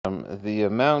the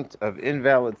amount of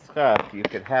invalid schach you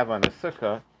could have on a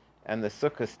sukkah, and the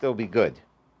sukkah still be good.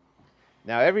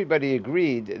 Now, everybody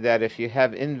agreed that if you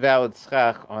have invalid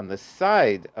schach on the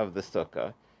side of the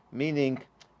sukkah, meaning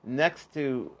next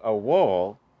to a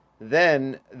wall,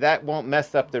 then that won't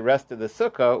mess up the rest of the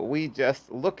sukkah. We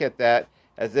just look at that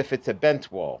as if it's a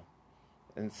bent wall.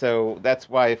 And so that's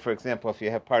why, for example, if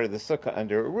you have part of the sukkah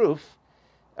under a roof,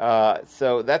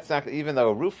 so that's not, even though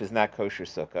a roof is not kosher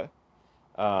sukkah,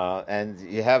 and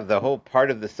you have the whole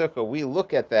part of the sukkah, we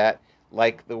look at that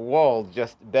like the wall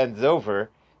just bends over,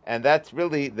 and that's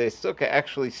really, the sukkah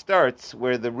actually starts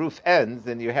where the roof ends,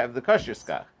 and you have the kosher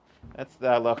schach. That's the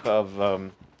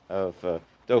halacha of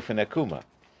Dofen Akuma.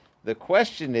 The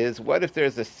question is, what if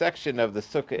there's a section of the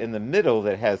sukkah in the middle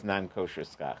that has non-kosher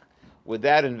schach? Would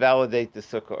that invalidate the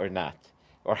sukkah or not?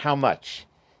 Or how much?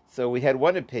 So we had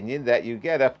one opinion that you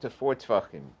get up to 4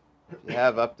 tefachim. If you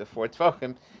have up to 4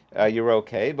 tefachim, you're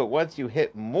okay. But once you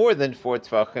hit more than 4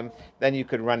 tefachim, then you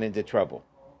could run into trouble.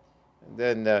 And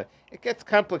then it gets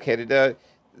complicated.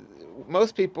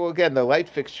 Most people, again, the light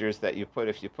fixtures that you put,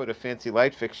 if you put a fancy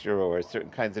light fixture or certain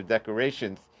kinds of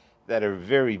decorations that are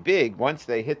very big, once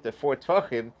they hit the 4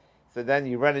 tefachim, so then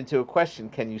you run into a question,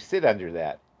 can you sit under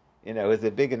that? You know, is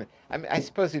it big enough? I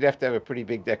suppose you'd have to have a pretty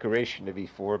big decoration to be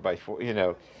 4 by 4, you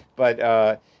know.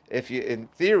 But if you, in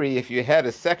theory, if you had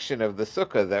a section of the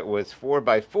sukkah that was 4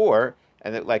 by 4,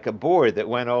 and it, like a board that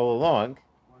went all along.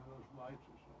 One of those lights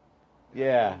or something.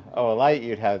 Yeah. Oh, a light,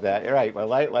 you'd have that. You're right. A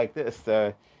light like this.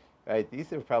 Right.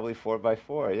 These are probably 4 by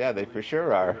 4. Yeah, they for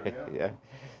sure are. Yeah.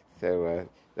 So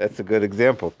that's a good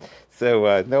example.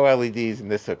 So no LEDs in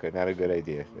this sukkah. Not a good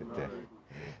idea.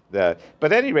 But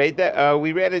at any rate,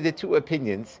 we ran into 2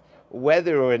 opinions,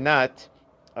 whether or not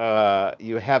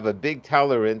you have a big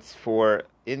tolerance for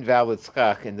invalid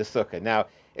schach in the sukkah. Now,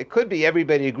 it could be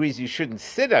everybody agrees you shouldn't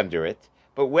sit under it,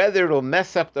 but whether it'll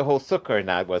mess up the whole sukkah or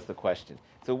not was the question.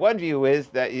 So one view is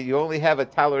that you only have a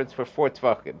tolerance for 4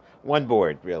 tefachim, one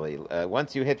board, really.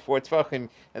 Once you hit 4 tefachim,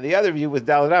 and the other view was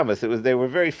Daled Amos. They were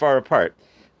very far apart.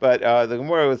 But the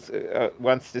Gemara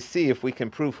wants to see if we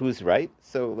can prove who's right.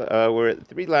 So we're at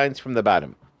 3 lines from the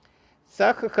bottom.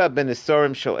 Sachacha ben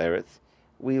Esorim shel Eretz.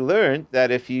 We learned that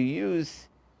if you use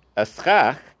a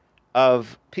schach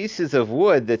of pieces of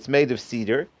wood that's made of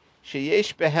cedar,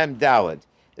 sheyesh behem daled,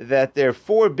 that they're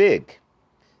 4 big.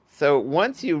 So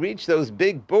once you reach those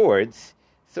big boards,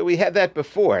 so we had that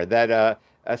before, that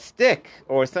a stick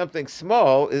or something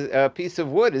small, a piece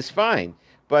of wood is fine.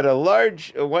 But a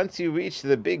large, once you reach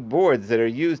the big boards that are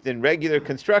used in regular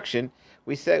construction,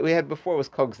 we had before was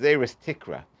called Gzeres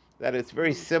Tikra. That it's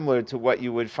very similar to what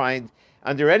you would find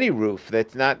under any roof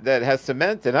that has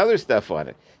cement and other stuff on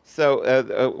it.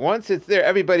 So once it's there,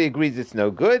 everybody agrees it's no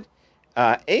good.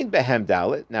 Ain't behem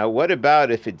dalet. Now, what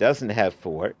about if it doesn't have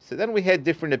 4? So then we had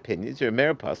different opinions. Rav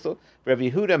Apostle, Rav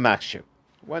Yehuda Machshir.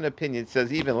 One opinion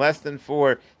says even less than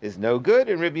 4 is no good,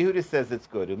 and Rav Yehuda says it's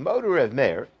good. Umoder Rav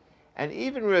Meir. And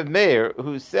even Rav Meir,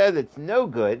 who said it's no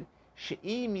good,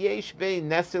 she'im yesh bein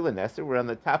neser l'neser, we're on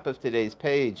the top of today's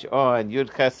page on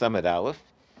Yud Ches Amud Aleph,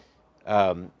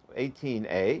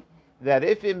 18a, that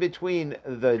if in between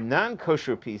the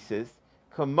non-kosher pieces,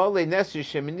 kamole neser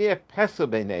sheminiach pesel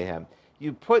beinehem,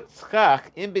 you put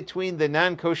schach in between the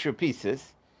non-kosher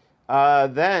pieces,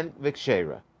 then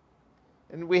vikshera.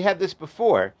 And we had this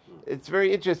before. It's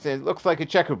very interesting. It looks like a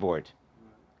checkerboard.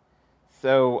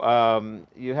 So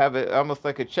you have almost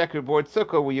like a checkerboard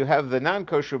sukkah where you have the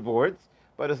non-kosher boards,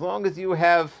 but as long as you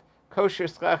have kosher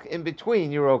schach in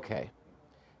between, you're okay.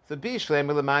 So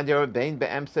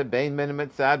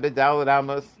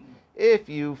if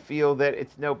you feel that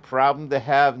it's no problem to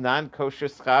have non-kosher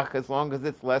schach as long as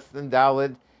it's less than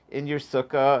daled in your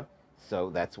sukkah,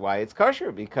 so that's why it's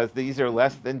kosher, because these are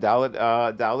less than daled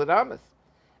amas.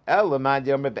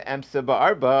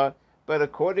 But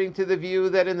according to the view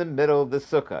that in the middle of the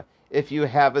sukkah, if you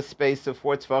have a space of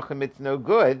 4 tefachim, it's no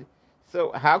good.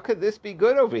 So how could this be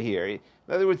good over here? In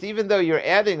other words, even though you're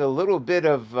adding a little bit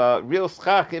of real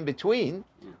schach in between,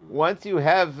 once you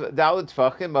have daled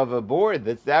tefachim of a board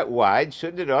that's that wide,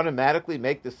 shouldn't it automatically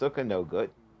make the sukkah no good?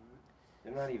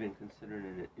 They're not even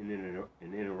considering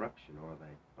an interruption, or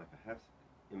like a hefsek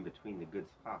in between the good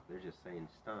schach. They're just saying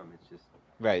stam. It's just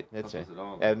right. That's right.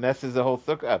 It messes the whole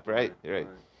sukkah up. Right.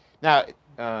 Now,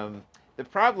 the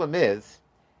problem is,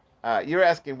 you're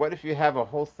asking, what if you have a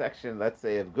whole section, let's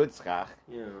say, of good schach?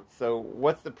 Yeah. So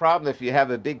what's the problem if you have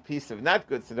a big piece of not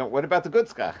good? So what about the good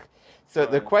schach? So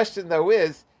the question, though,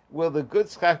 is, will the good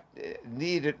schach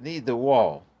need the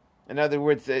wall? In other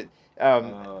words, I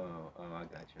got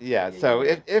you. Yeah. So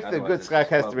if the good schach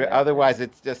has to be, otherwise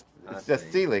it's just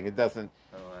ceiling. It doesn't.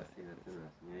 Oh, I see. That's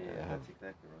interesting.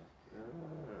 exactly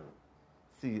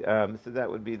right. See, so that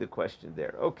would be the question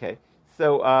there. Okay.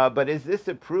 So, but is this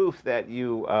a proof that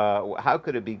you? How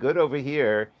could it be good over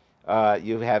here?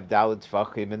 You have Dalit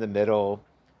Tfachim in the middle,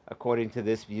 according to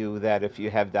this view that if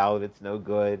you have Dalit, it's no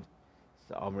good.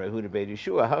 So, Amr Yehuda Beit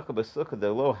Yeshua Hakab Sukkah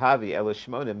the Lo Havi El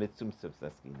Shmona Mitzum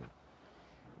Saskini.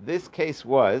 This case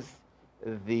was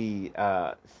the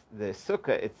sukkah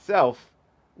itself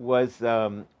was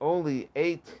only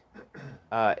eight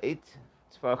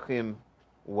tefachim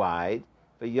wide.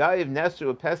 But Yayiv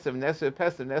Nesru Pesach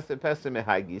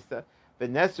Mehagisa.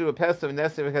 But Nesru Pesach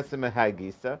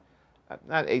Mehagisa.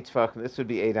 Not 8 tefachim. This would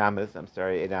be 8 amas. I'm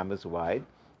sorry, 8 amas wide.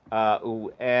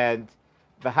 And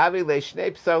V'havi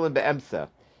le'shnei psalim be'emsa.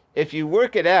 If you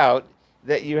work it out,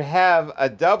 that you have a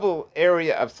double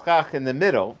area of schach in the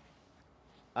middle,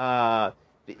 the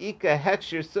ika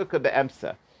hekshir sukkah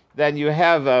be'emsa. Then you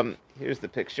have, here's the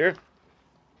picture.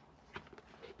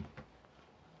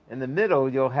 In the middle,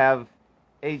 you'll have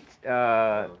 8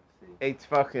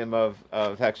 tefachim of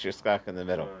hekshir schach in the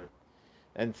middle.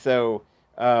 And so,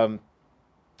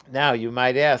 now you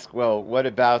might ask, well, what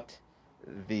about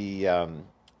the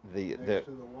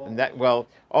well,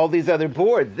 all these other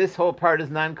boards, this whole part is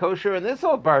non-kosher and this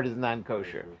whole part is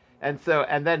non-kosher. And so,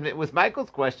 and then it was Michael's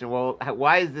question, well,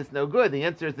 why is this no good? The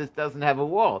answer is this doesn't have a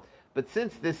wall. But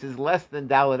since this is less than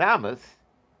Dalet Amos,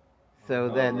 so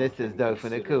then this is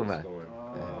Dofen Akuma.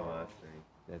 I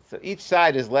see. So each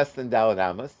side is less than Dalet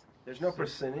Amos. There's no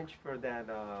percentage for that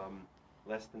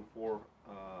less than 4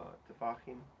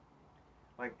 tefachim?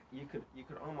 Like, you could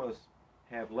almost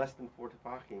have less than 4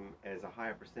 tefachim as a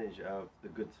higher percentage of the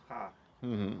good schach.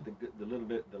 Mm-hmm. The little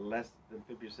bit, the less than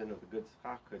 50% of the good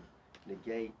schach could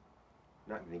negate,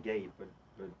 not negate, but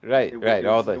right.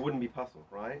 It wouldn't be puzzle,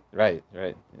 right? Right.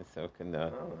 And so can.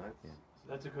 That's, So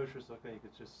that's a kosher sukkah. You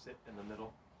could just sit in the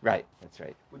middle. Right. That's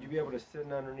right. Would you be able to sit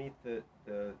underneath the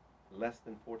less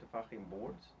than 4 tefachim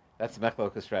boards? That's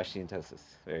Mechlokas Rashi and Tosas.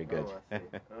 Very good. I see.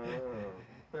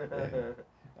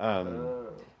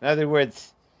 In other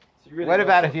words, So really what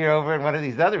about if you're over in one of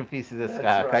these other pieces of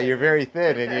schach? right. You're very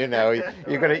thin, and you're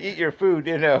going to eat your food.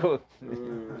 Can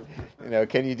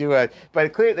you do a?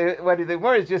 But clearly, what the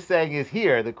Gemara is just saying is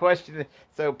here. The question.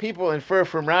 So people infer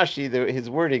from Rashi his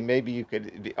wording. Maybe you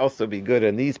could also be good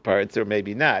on these parts, or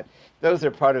maybe not. Those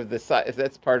are part of the side. If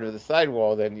that's part of the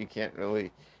sidewall, then you can't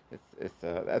really.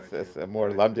 That's a more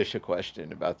lumdisha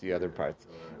question about the other parts.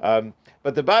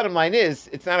 But the bottom line is,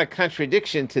 it's not a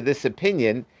contradiction to this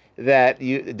opinion that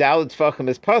Dalet Tfachim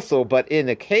is puzzle, but in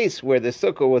a case where the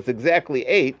sukkah was exactly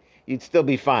 8, you'd still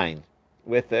be fine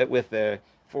with the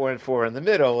 4 and 4 in the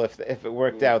middle if it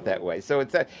worked out that way. So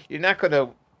you're not going to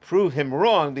prove him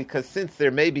wrong, because since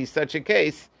there may be such a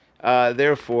case,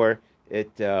 therefore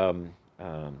it's not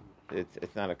a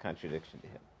contradiction to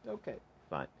him. Okay,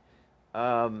 fine.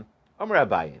 Amar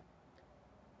Abaye,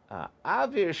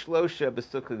 Avir Shlosha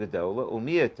b'Sukkah Gedola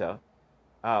Umiyata.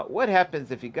 What happens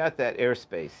if you got that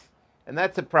airspace? And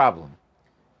that's a problem.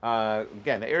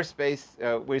 Again, airspace,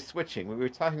 we're switching. We were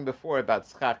talking before about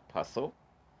Schach Puzzle.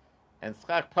 And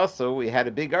Schach Puzzle, we had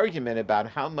a big argument about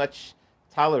how much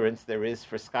tolerance there is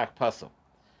for Schach Puzzle.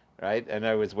 Right? In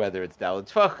other words, whether it's Dalet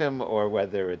Tfachim or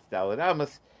whether it's Dalet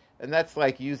Amos. And that's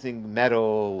like using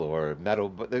metal.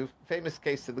 But the famous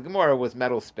case of the Gemara was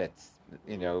metal spits.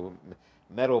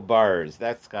 Metal bars.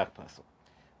 That's Schach Puzzle.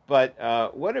 But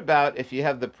what about if you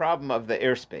have the problem of the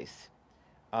airspace?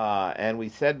 And we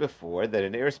said before that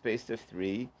an airspace of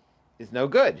 3 is no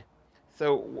good.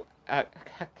 So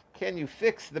can you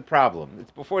fix the problem?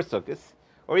 It's before Sukkot,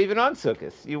 or even on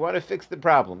Sukkot. You want to fix the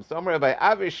problem. So Amar Rabbi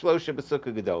Avish Shlosha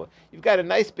b'Sukkah Gedola. You've got a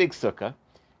nice big sukkah,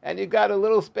 and you've got a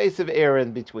little space of air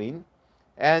in between,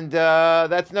 and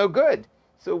that's no good.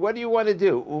 So what do you want to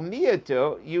do?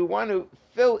 Umiyato, you want to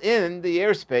fill in the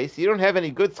airspace. You don't have any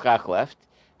good schach left,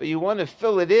 but you want to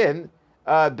fill it in,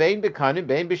 bein bekanim,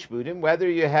 bein b'shpudim, whether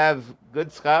you have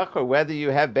good schach or whether you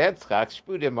have bad schach.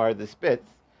 Shpudim are the spits.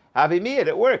 Havimiyat,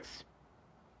 it works.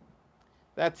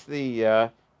 That's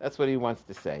what he wants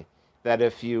to say. That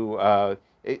if you,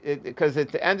 because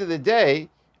at the end of the day,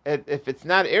 if it's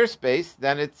not airspace,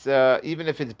 then it's even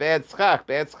if it's bad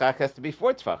schach has to be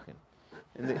 4 tefachim.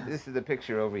 And this is the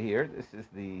picture over here. This is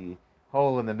the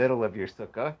hole in the middle of your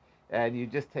sukkah. And you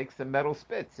just take some metal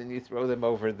spits and you throw them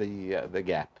over the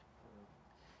gap.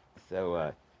 So.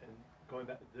 And going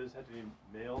back, does it have to be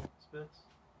male spits?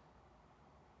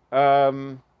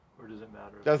 Or does it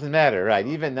matter? Doesn't matter, right?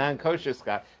 Even non-kosher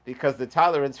schach, because the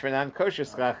tolerance for non-kosher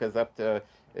schach is up to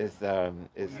is.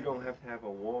 You don't have to have a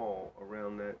wall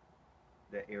around that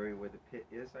area where the pit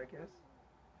is, I guess.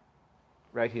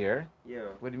 Right here. Yeah.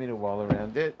 What do you mean a wall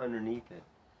around it? Underneath it.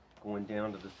 going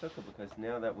down to the sukkah, because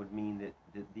now that would mean that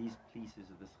these pieces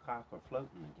of the schach are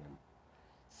floating again.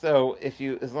 So if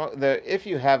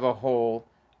you have a hole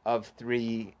of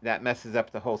 3, that messes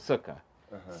up the whole sukkah.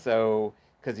 So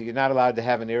because you're not allowed to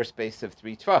have an airspace of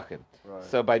 3 tvachim. Right.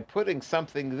 So by putting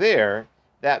something there,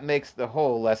 that makes the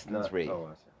hole less than 3. Oh,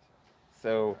 I see.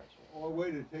 So Or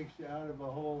wait, it takes you out of a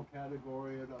whole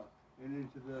category and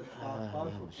into the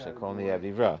partial Shakol category,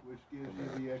 Miyavivra. which gives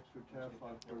you the extra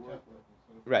tefach to work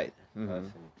with. Right. I Mhm.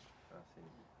 see.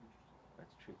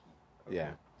 That's tricky. Okay.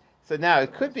 Yeah. So now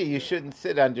it could be you shouldn't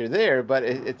sit under there, but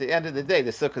at the end of the day,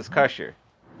 the sukkah's kosher.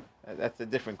 That's a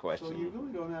different So question. you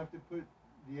really don't have to put.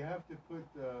 Do you have to put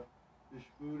the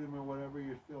shvudim or whatever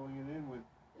you're filling it in with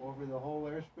over the whole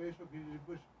airspace, or can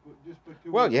you just put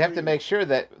 2? Well, or you have to 3? make sure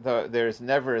that there's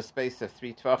never a space of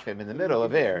 3 tvachim in the middle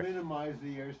of You air. minimize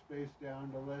the airspace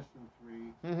down to less than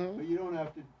 3, Mm-hmm. but you don't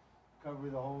have to cover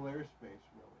the whole airspace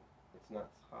really. It's not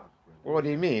schach. Well, what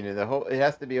do you mean? It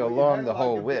has to be Well, you along have the like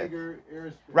whole a width. bigger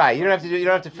airspace. Right. You don't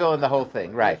have to fill in the whole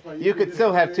thing. Right. That's You could just still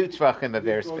go have 2 down- tvachim of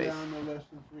just go airspace. down to less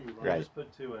than 3, Right. Just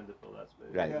put 2 in to fill that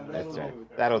space. Right. Yeah, That's that'll right. do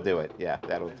it. That'll do it. Yeah.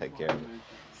 That'll take care of it. You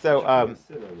So can't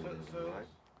sit on it, right?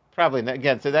 probably not,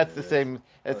 again. So that's the same.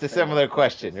 It's a similar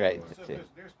question, right? So if there's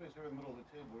airspace over the middle of the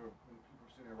table where when people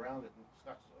are sitting around it and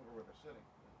stuck's over where they're sitting,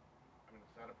 I mean,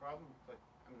 is that a problem? It's like,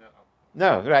 I mean,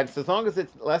 No, right. So as long as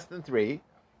it's less than 3,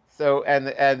 so and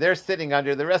they're sitting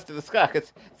under the rest of the skach.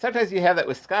 It's sometimes you have that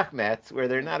with skach mats where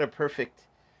they're not a perfect.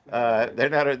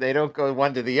 They don't go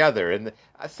one to the other, and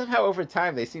somehow over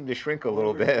time they seem to shrink a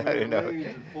little bit. I don't know.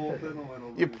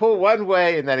 You pull one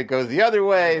way and then it goes the other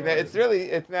way.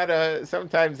 It's not a.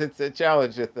 Sometimes it's a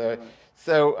challenge with the.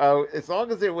 So as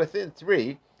long as they're within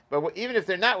 3. But even if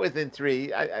they're not within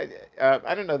 3, I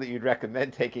don't know that you'd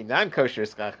recommend taking non-kosher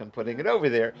skach and putting it over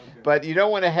there. But you don't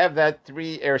want to have that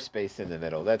 3 airspace in the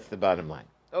middle. That's the bottom line.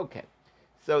 Okay,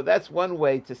 so that's one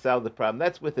way to solve the problem.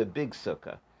 That's with a big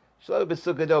sukkah.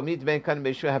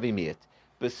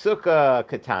 Besukkah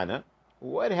katana.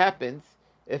 What happens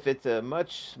if it's a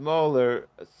much smaller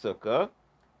sukkah?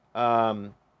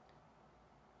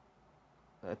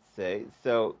 Let's say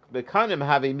so. Bekanim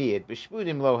havimiyat,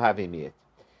 b'shvudim lo havimiyat.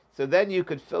 So then you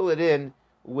could fill it in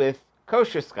with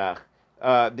kosher skach,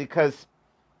 because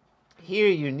here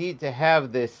you need to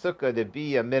have the sukkah to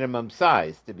be a minimum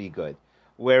size to be good.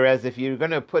 Whereas if you're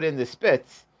going to put in the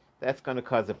spits, that's going to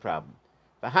cause a problem.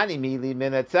 V'hani mili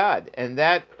min hatzad, and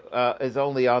that is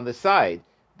only on the side.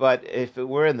 But if it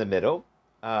were in the middle,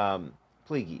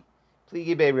 pligi be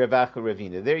revacha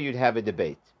ravina, there you'd have a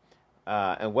debate.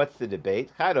 And what's the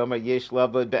debate? Chadom yesh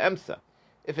lavud be'emsa.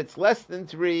 If it's less than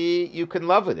 3, you can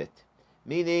love with it,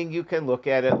 meaning you can look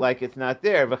at it like it's not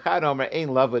there. V'chad ein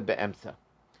lavud be'emsa.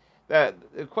 The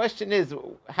question is,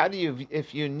 how do you,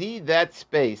 if you need that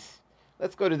space?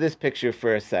 Let's go to this picture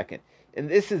for a second.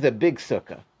 And this is a big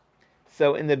sukkah.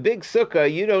 So in the big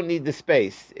sukkah, you don't need the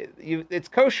space. It's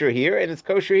kosher here, and it's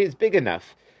kosher here. It's big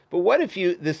enough. But what if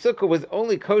the sukkah was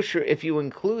only kosher if you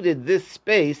included this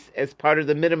space as part of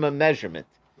the minimum measurement?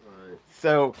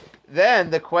 So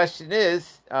then the question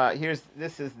is,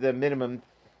 this is the minimum.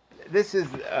 This is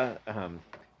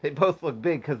they both look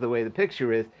big because the way the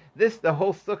picture is. The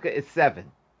whole sukkah is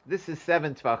 7. This is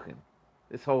 7 tvachim.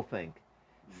 This whole thing.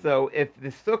 So if the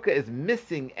sukkah is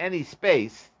missing any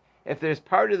space, if there's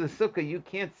part of the sukkah you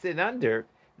can't sit under,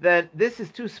 then this is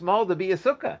too small to be a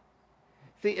sukkah.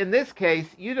 See, in this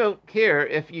case, you don't care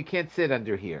if you can't sit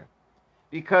under here,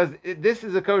 because this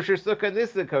is a kosher sukkah and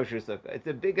this is a kosher sukkah. It's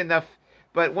a big enough.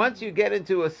 But once you get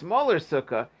into a smaller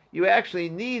sukkah, you actually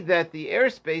need that the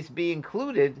airspace be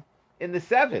included in the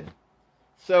 7.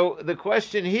 So the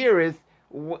question here is,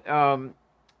 can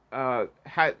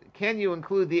you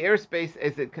include the airspace?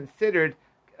 Is it considered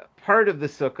part of the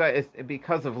sukkah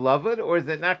because of lavud, or is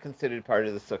it not considered part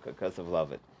of the sukkah because of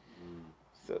lavud?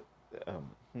 So, So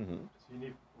you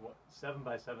need 7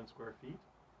 by 7 square feet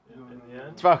in the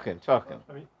end. Tvachim.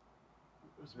 I mean,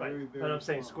 Very, but very I'm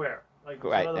saying small. square. Like,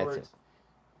 Right, in other that's words,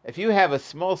 If you have a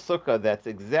small sukkah that's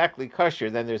exactly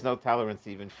kosher, then there's no tolerance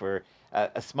even for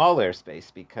a small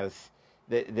airspace, because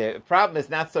the problem is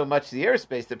not so much the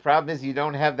airspace. The problem is you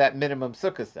don't have that minimum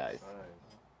sukkah size.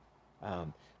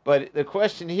 But the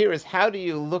question here is, how do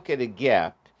you look at a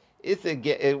gap? It's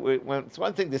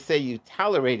one thing to say you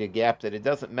tolerate a gap, that it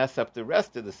doesn't mess up the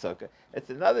rest of the sukkah. It's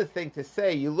another thing to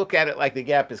say you look at it like the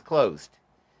gap is closed,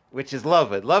 which is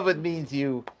lavud. Lavud means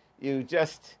you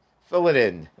just fill it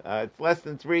in. It's less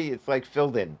than 3. It's like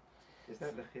filled in. Is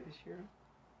that the chiddush here?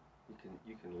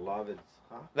 You can love it.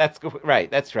 Right.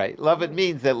 That's right. Lavud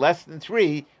means that less than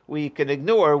 3 we can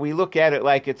ignore. We look at it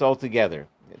like it's all together.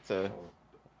 It's a.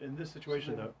 in this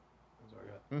situation, though, I'm sorry, go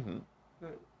ahead. Mm-hmm.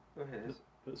 Go ahead.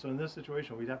 So in this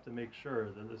situation, we'd have to make sure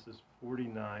that this is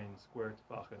 49 square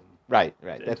tefachim. Right.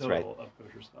 in That's right. total of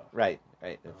kosher stuff. Right.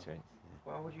 That's right.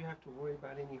 Why would you have to worry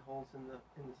about any holes in the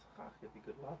schach if you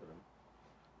could love them?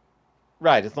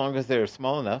 Right. As long as they're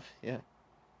small enough. Yeah.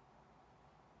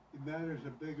 It matters a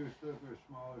bigger sukkah or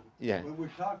smaller. Yeah. When we're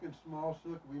talking small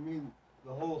sukkah, we mean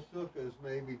the whole sukkah is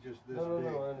maybe just this No, big.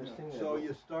 I understand that. So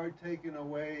you start taking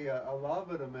away a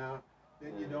lavud amount,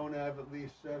 then you don't have at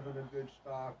least 7 of good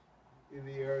stock in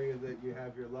the area that you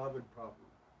have your lavud problem.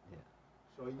 Yeah.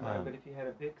 So you But if you had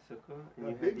a big sukkah and a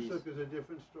you big had these, sukkah is a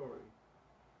different story.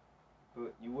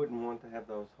 but you wouldn't want to have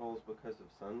those holes because of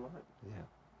sunlight. Yeah.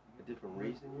 A different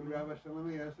reason. You mean? Rabbi, so let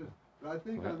me ask this. But I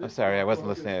think Well, on I'm this sorry, I wasn't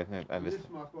focus- listening. I on missed. this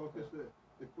focus,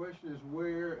 the question is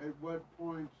where, at what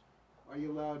points are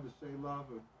you allowed to say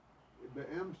lavud? The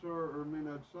Emsor or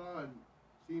Minad Sad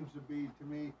seems to be, to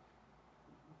me,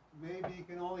 maybe you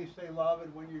can only say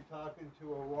lavud when you're talking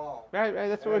to a wall. Right.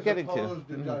 That's what we're getting to. As opposed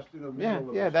to Mhm. just in the Yeah. middle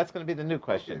of Yeah. a- That's going to be the new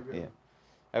question. Okay,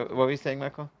 Yeah. What were you saying,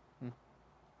 Michael?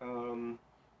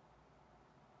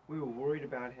 We were worried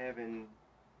about having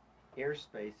air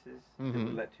spaces that Mhm.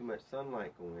 would let too much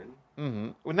sunlight go in.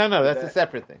 Mm-hmm. Well, no. That's a That-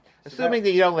 separate thing. so Assuming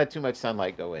that you don't let too much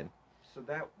sunlight go in. So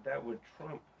that would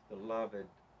trump the lavud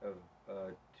of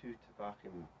 2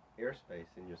 tefachim airspace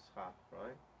in your schach,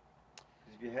 right?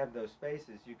 Because if you have those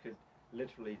spaces, you could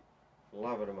literally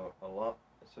lavud them a lot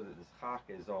so that the schach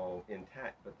is all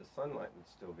intact, but the sunlight would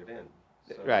still get in.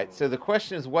 Right. So the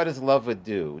question is, what does lavud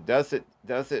do? Does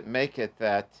it make it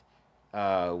that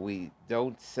we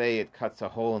don't say it cuts a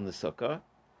hole in the sukkah,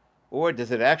 or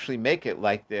does it actually make it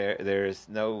like there's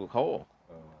no hole?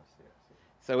 Oh, I see.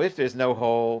 So if there's no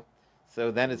hole,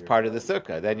 so then it's part of the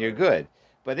sukkah. Then you're good.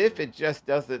 But if it just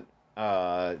doesn't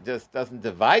divide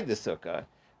the sukkah,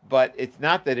 but it's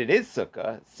not that it is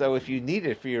sukkah, so if you need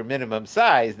it for your minimum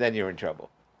size, then you're in trouble.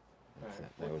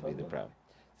 That would be the problem.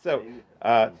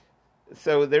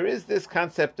 So there is this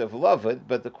concept of lavud,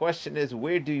 but the question is,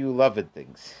 where do you lavud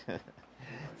things?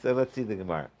 So let's see the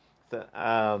Gemara. So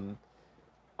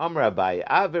Amra Abaye,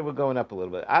 Aver, we're going up a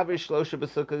little bit. Aver shlosha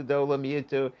b'sukkah gedola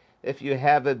miutu. If you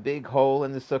have a big hole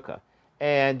in the sukkah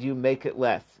and you make it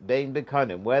less, bein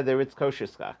bekanim, whether it's kosher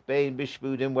skach, bein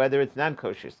bishbudim, whether it's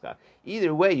non-kosher skach.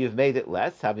 Either way, you've made it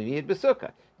less. Havimiyat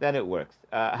b'sukkah, then it works.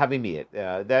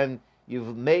 Havimiyat, then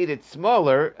you've made it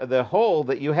smaller. The hole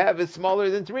that you have is smaller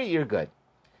than 3. You're good.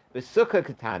 B'sukkah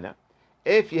katana.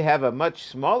 If you have a much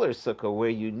smaller sukkah where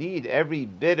you need every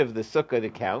bit of the sukkah to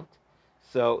count,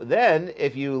 so then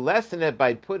if you lessen it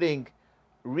by putting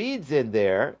reeds in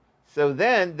there, so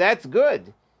then that's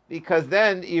good, because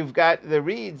then you've got the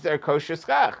reeds are kosher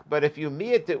skach. But if you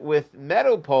meet it with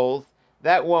metal poles,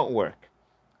 that won't work.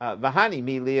 Vahani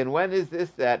mili, and when is this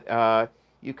that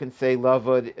you can say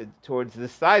lavud towards the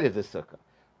side of the sukkah?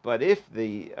 But if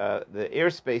the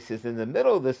airspace is in the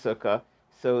middle of the sukkah,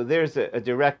 so there's a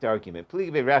direct argument. You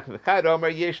can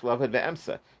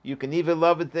even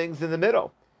lavud things in the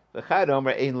middle. Again,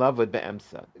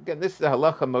 this is a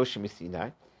halacha Moshe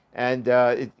Misinai. And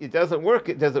it doesn't work.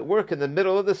 Does it work in the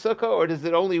middle of the sukkah, or does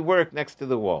it only work next to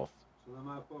the walls? So the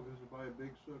my focus is by a big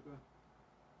sukkah.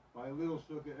 By a little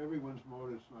sukkah, everyone's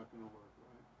motive's not going to work,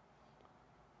 right?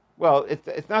 Well,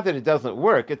 it's not that it doesn't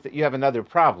work. It's that you have another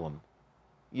problem.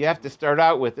 You have to start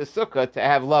out with a sukkah to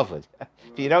have lavud.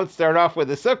 If you don't start off with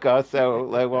a sukkah,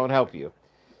 so it won't help you.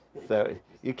 So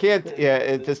you can't.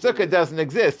 If the sukkah doesn't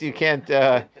exist, you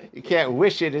can't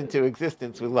wish it into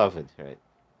existence with lavud, right?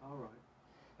 All right.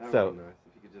 That So- would be nice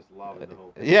if you could just lavud the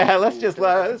whole thing. Yeah,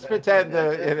 let's pretend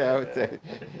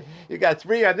you got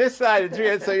 3 on this side and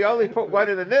 3 on, so you only put 1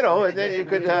 in the middle, and then you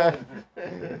could.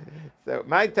 So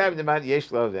my time to man yesh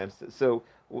lo of them. So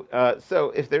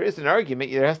if there is an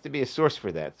argument, there has to be a source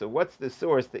for that. So what's the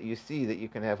source that you see that you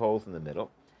can have holes in the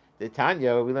middle? The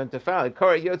Tanya, we learned to follow.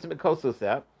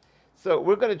 So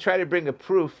we're going to try to bring a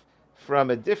proof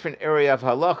from a different area of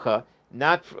halacha.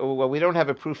 We don't have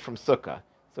a proof from sukkah.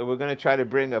 So we're going to try to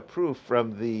bring a proof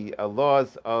from the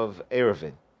laws of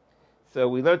Erevin. So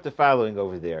we learned the following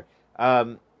over there.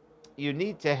 You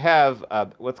need to have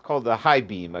what's called a high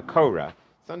beam, a korah.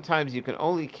 Sometimes you can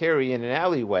only carry in an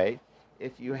alleyway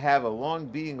if you have a long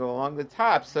beam along the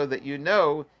top, so that you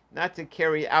know not to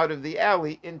carry out of the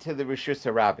alley into the Rishus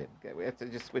HaRabim. Okay, we have to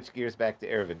just switch gears back to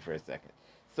Erevin for a second.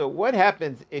 So what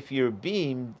happens if your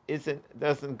beam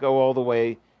doesn't go all the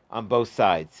way on both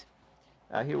sides?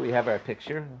 Here we have our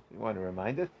picture. If you want to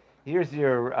remind us. Here's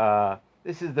your.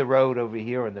 This is the road over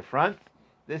here in the front.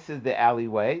 This is the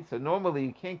alleyway. So normally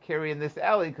you can't carry in this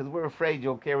alley because we're afraid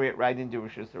you'll carry it right into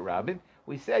Rishus HaRabim.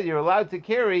 We said you're allowed to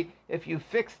carry if you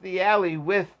fix the alley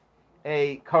with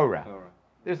a korah.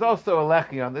 There's also a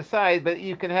lechi on the side, but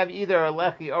you can have either a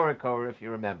lechi or a korah if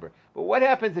you remember. But what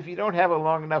happens if you don't have a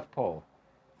long enough pole?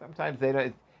 Sometimes they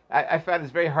don't. I found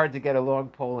it's very hard to get a long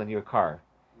pole in your car.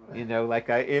 You know, like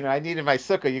I needed my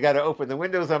sukkah. You got to open the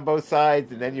windows on both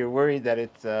sides, and then you're worried that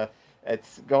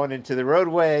it's going into the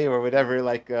roadway or whatever.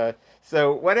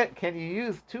 So can you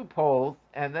use two poles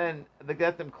and then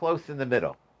get them close in the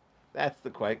middle? That's the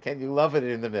question. Can you love it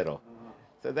in the middle?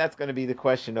 So that's going to be the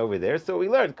question over there. So we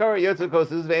learned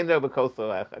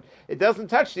it doesn't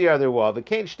touch the other wall. But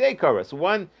kain shtei koros.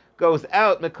 One goes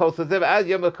out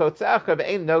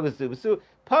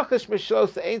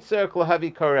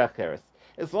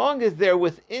as long as they're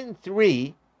within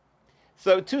three.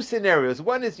 So two scenarios.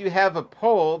 One is you have a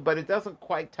pole, but it doesn't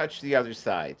quite touch the other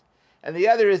side. And the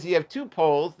other is you have two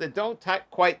poles that don't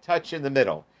quite touch in the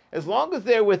middle. As long as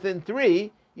they're within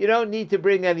three, you don't need to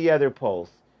bring any other poles.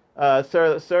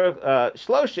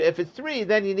 Shlosha, if it's three,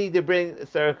 then you need to bring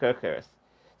Sarakacheres.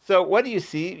 So what do you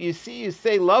see? You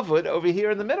say lavud over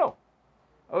here in the middle.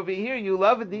 Over here, you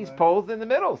lavud these poles in the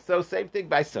middle. So same thing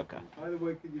by sukkah. By the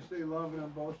way, could you say lavud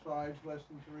on both sides, less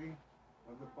than three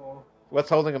of the pole? What's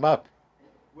holding them up?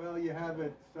 Well, you have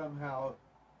it somehow.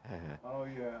 Oh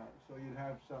yeah, so you'd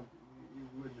have something. You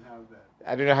wouldn't have that.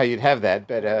 I don't know how you'd have that,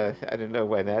 but I don't know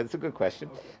when. That's a good question.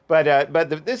 Okay.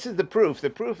 But this is the proof. The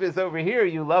proof is over here.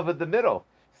 You lavud the middle.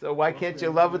 So why can't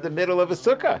you lavud the middle of a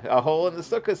sukkah? A hole in the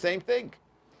sukkah, same thing.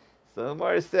 So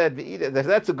Mara said,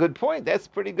 that's a good point. That's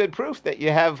pretty good proof that you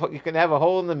can have a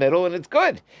hole in the middle and it's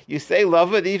good. You say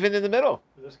lavud even in the middle.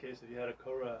 In this case, if you had a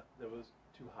korah that was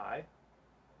too high,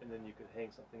 and then you could hang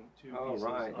something two pieces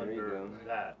under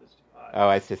that. It's too high. Oh,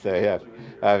 I see. So yeah,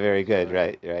 very good.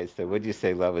 Right. So would you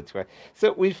say lavud twice?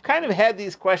 So we've kind of had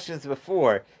these questions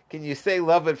before. Can you say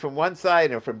lavud from one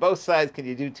side or from both sides? Can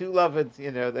you do two lavuds?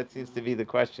 You know, that seems to be the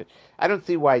question. I don't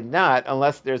see why not,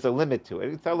 unless there's a limit to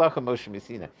it. It's halacha Moshe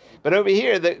Messina. But over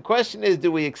here, the question is, do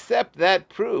we accept that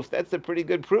proof? That's a pretty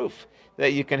good proof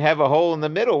that you can have a hole in the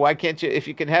middle. Why can't you? If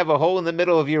you can have a hole in the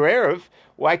middle of your erev,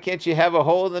 why can't you have a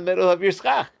hole in the middle of your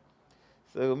schach?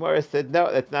 So Morris said,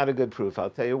 no, that's not a good proof. I'll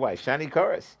tell you why. Shani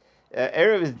Koros.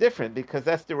 Erev is different because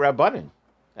that's the Rabbanan.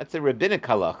 That's a rabbinic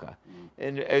halacha.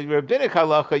 In a rabbinic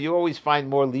halacha, you always find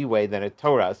more leeway than a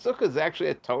Torah. A sukkah is actually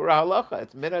a Torah halacha.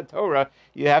 It's min Torah.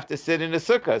 You have to sit in a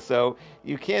sukkah. So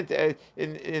you can't,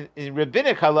 in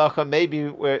rabbinic halacha, maybe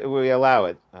we allow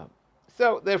it.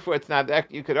 So therefore, it's not.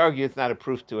 You could argue it's not a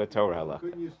proof to a Torah halacha.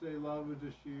 Couldn't you say lavud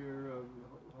the shear of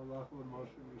halacha Moshe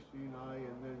Sinai,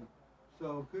 and then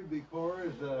so it could be Korah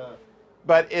as a.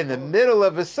 But in the middle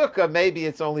of a sukkah, maybe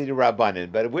it's only the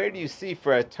Rabbanin. But where do you see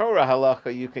for a Torah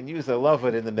halacha you can use a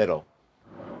lavud in the middle?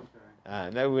 Okay.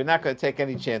 No, we're not going to take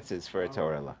any chances for a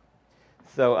Torah halacha.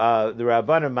 So the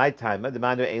Rabbanin, my time, the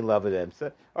Manu ain't lavud them.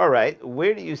 So, all right,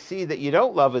 where do you see that you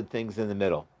don't lavud things in the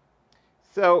middle?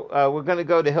 So we're going to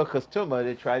go to Hilchas Tumah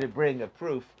to try to bring a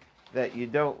proof that you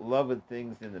don't lavud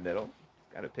things in the middle.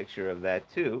 Got a picture of that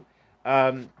too.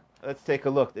 Let's take a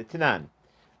look. The Tanan.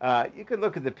 You could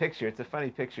look at the picture. It's a funny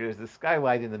picture. There's the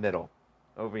skylight in the middle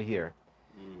over here.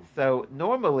 So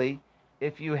normally,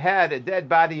 if you had a dead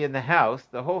body in the house,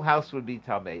 the whole house would be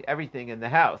tamei, everything in the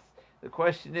house. The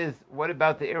question is, what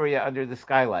about the area under the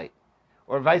skylight?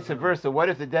 Or vice versa, what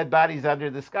if the dead body's under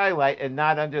the skylight and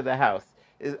not under the house?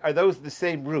 Are those the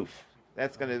same roof?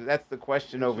 That's the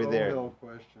question over there.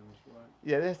 Questions, right?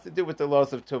 Yeah, that has to do with the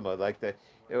laws of Tumah, like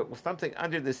something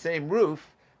under the same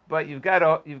roof. But you've got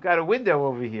a window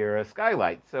over here, a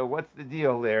skylight. So what's the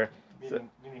deal there? Meaning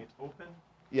it's open?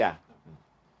 Yeah.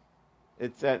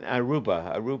 It's an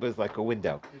aruba. Aruba is like a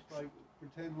window. It's like,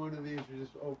 pretend one of these are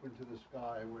just open to the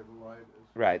sky where the light is.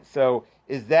 Right. So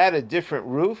is that a different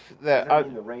roof? Does that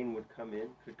mean the rain could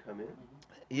come in?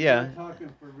 Yeah. We're talking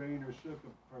for rain or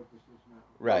sukkah purposes now.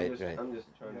 Right. I'm just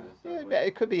trying to Yeah, decide.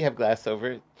 it could be have glass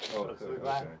over it. Oh, So okay.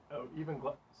 glass. Oh, even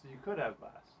glass. So you could have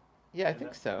glass. Yeah, I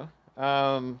think so.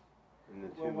 And the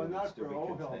Well, two not would for still be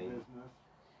Ohel contained. business.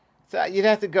 So you'd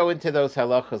have to go into those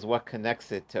halachas, what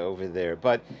connects it to over there.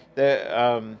 But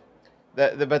the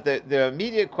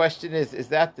immediate question is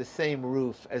that the same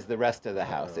roof as the rest of the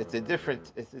house? It's a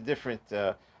different.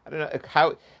 I don't know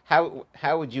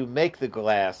how would you make the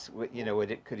glass? You know,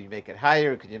 could you make it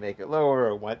higher? Could you make it lower?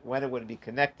 Or when it would be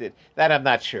connected? That I'm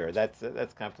not sure.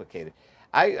 That's complicated.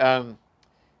 I'm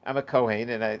a Kohen,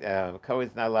 and a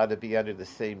Kohen's not allowed to be under the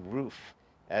same roof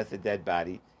as a dead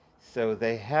body. So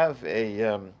they have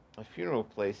a funeral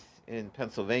place in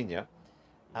Pennsylvania.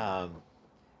 I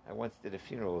once did a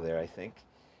funeral there, I think,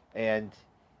 and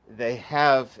they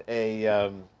have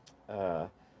a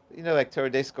like Torah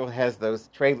Day School has those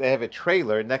they have a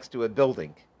trailer next to a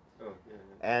building. Oh, yeah.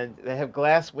 and they have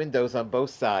glass windows on both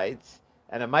sides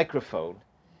and a microphone,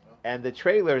 and the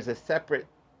trailer is a separate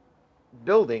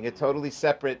building, a totally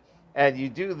separate. And you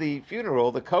do the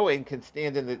funeral, the Kohen can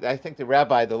stand in the. I think the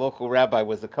local rabbi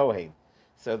was the Kohen,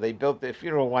 so they built the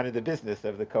funeral, wanted the business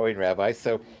of the Kohen rabbi.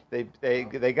 So they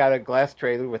got a glass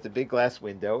trailer with a big glass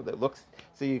window that looks,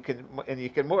 so you can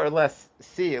more or less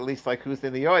see at least like who's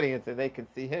in the audience, and they can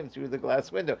see him through the glass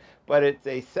window. But it's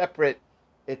a separate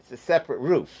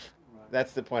roof. Right.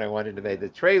 That's the point I wanted to make. The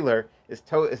trailer is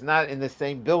not in the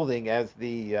same building as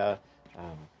the.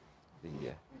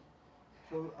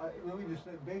 So let me just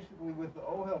say, basically with the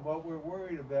ohel, what we're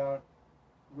worried about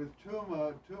with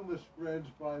tuma spreads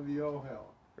by the ohel.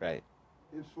 Right.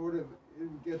 It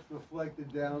gets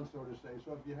reflected down, so to say.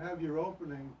 So if you have your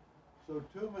opening, so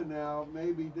tuma now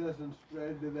maybe doesn't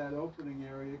spread to that opening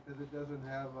area because it doesn't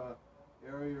have a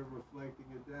area reflecting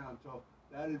it down. So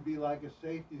that'd be like a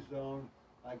safety zone,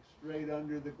 like straight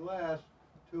under the glass.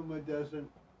 Tuma doesn't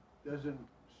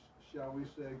shall we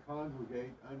say,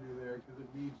 congregate under there because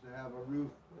it needs to have a roof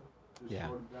to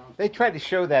sort of bounce. They tried to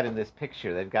show that in this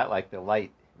picture. They've got like the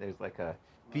light. There's like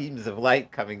beams of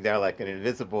light coming down like an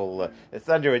invisible. It's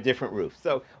under a different roof.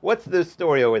 So what's the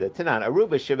story over there? Tanan,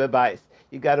 Aruba Shiba Bais.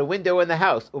 You got a window in the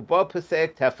house. Uba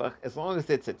Pasek Tefach. As long as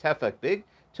it's a Tefach big.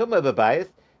 Tuma Babayis.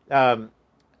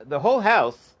 The whole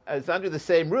house is under the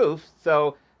same roof.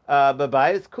 So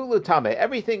Babayis Kulu Tame.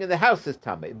 Everything in the house is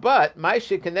Tame. But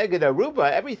Maisha Keneged Aruba,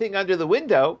 everything under the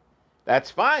window, that's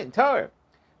fine. Torah.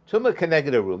 Tuma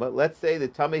Keneged Aruba. Let's say the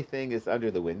Tame thing is under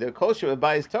the window. Kol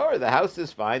Babayis Torah. The house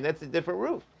is fine. That's a different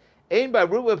roof. Ein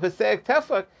Baruba Pasek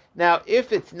Tefach. Now,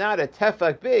 if it's not a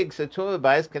tefach big, so Tuma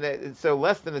Babayis so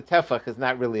less than a tefach is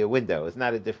not really a window. It's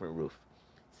not a different roof.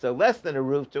 So less than a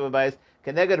roof, Tuma Babayis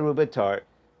Keneged Aruba Tar.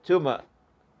 Tuma.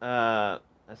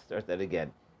 Let's start that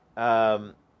again.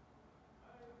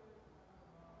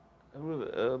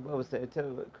 What was that?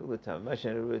 Kulutar.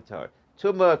 Mashan Arubatar.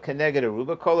 Tuma Keneged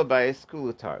Aruba. Kolabayis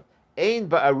Kulutar. Ein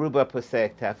Ba'aruba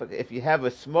Pasek Tefach. If you have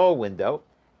a small window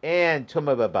and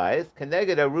Tuma Babayis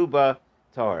Keneged Aruba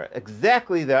Tar.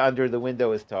 Exactly under the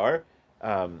window is tar.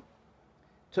 Tuma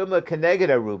Keneged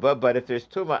Aruba. But if there's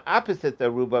Tuma opposite the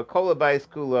Aruba, Kolabayis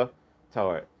Kula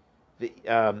Tar.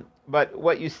 But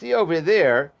what you see over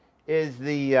there is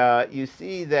you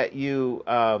see that you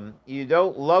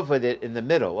don't lavud it in the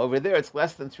middle. Over there, it's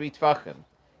less than 3 tfachim,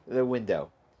 the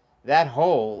window. That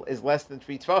hole is less than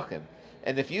 3 tfachim.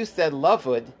 And if you said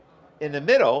lavud in the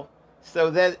middle,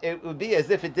 so then it would be as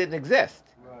if it didn't exist.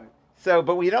 Right. So,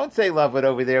 but we don't say lavud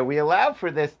over there. We allow for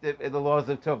this in the laws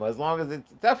of Tumah, as long as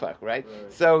it's tefach, right?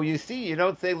 So you see, you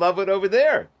don't say lavud over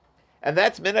there. And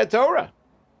that's Minat Torah.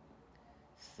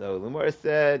 So Lumar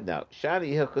said, no.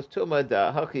 Shani hilchos tumah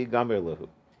da haki gamer lahu.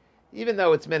 Even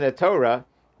though it's Minat Torah,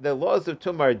 the laws of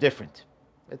tumah are different.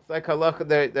 It's like halakha.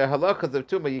 The halachas of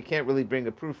tumah you can't really bring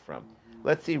a proof from.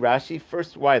 Let's see Rashi,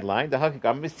 first wide line. The haki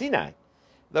gamer Sinai.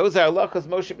 Those are halachas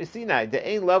Moshe Sinai. The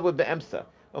ein lavud be'emsa.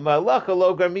 Umalacha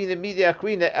lo garmina media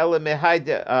akrina ela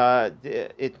mehayde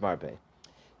itmarbe.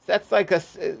 That's like a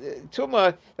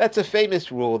tumah. That's a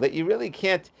famous rule that you really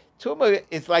can't. Tumah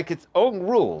is like its own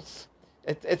rules.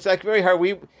 It's like very hard.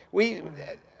 We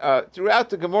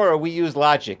throughout the Gemara we use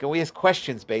logic and we ask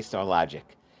questions based on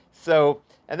logic. So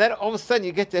and then all of a sudden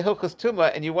you get to Hilchos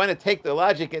Tumah and you want to take the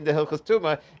logic into Hilchos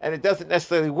Tumah and it doesn't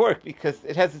necessarily work because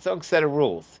it has its own set of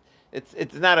rules.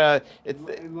 It's not a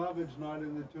and love is not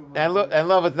in the Tumah. And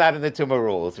love is not in the Tumah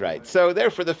rules, right? So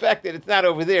therefore the fact that it's not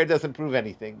over there doesn't prove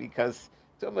anything because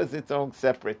Tumah is its own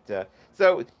separate.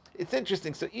 So it's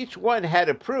interesting. So each one had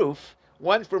a proof.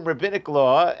 One from rabbinic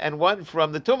law and one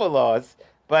from the Tumah laws,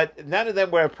 but none of them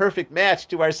were a perfect match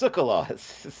to our Sukkah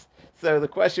laws. So the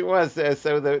question was,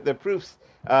 so the proofs,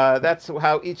 that's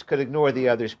how each could ignore the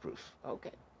other's proof.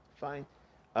 Okay, fine.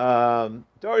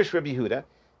 Dorish Rabbi Yehuda.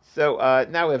 So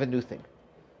now we have a new thing.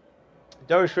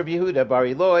 Dorish Rabbi Yehuda, Bar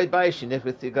Eloi, Baishinif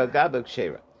with the Gagabuk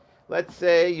Shera. Let's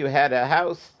say you had a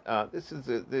house, this is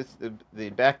the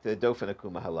back to the Dofen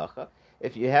Akuma halacha.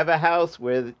 If you have a house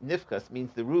where the nifkas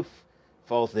means the roof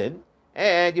falls in,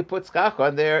 and you put skach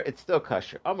on there, it's still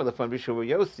kosher. Amar lefan b'shur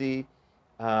Yossi,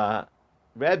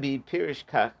 Rabbi Pirish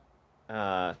kach.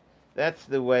 That's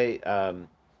the way the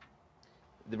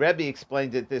Rebbe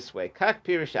explained it this way. Kach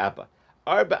Pirish Abba,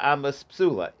 Arba Amos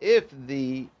Psula. If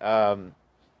the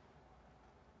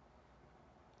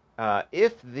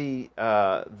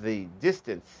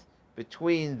distance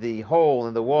between the hole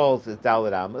and the walls is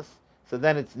Dalet Amos, so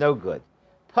then it's no good.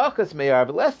 Pachas Meyar,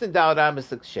 but less than Dalet Amos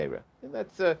is Kshera. And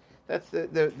that's the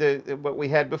what we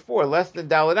had before. Less than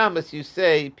Dalet Amos, you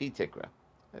say Pi Tikra.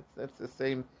 That's the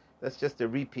same. That's just a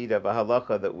repeat of a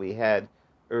halacha that we had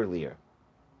earlier.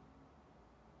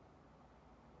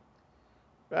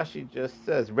 Rashi just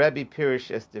says, Rebbe Pirish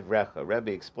es divrecha.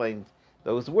 Rebbe explained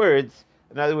those words.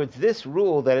 In other words, this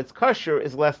rule that it's kosher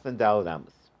is less than Daled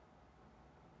Amos.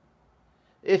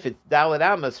 If it's Daled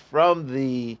Amos from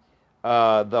the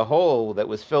hole that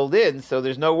was filled in, so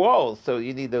there's no walls, so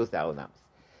you need those Daled Amos.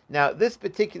 Now, this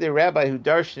particular rabbi who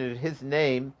darshaned, his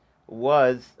name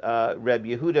was Reb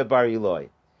Yehuda Bar Eloi.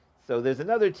 So there's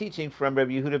another teaching from Reb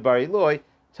Yehuda Bar Eloi,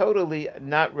 totally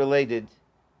not related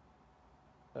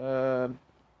to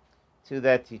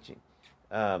that teaching.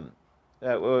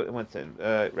 One second.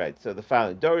 Right, so the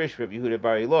following. Dorish Reb Yehuda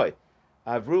Bar Eloi.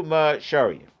 Avruma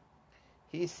Sharia.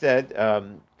 He said,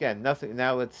 again, nothing.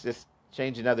 Now let's just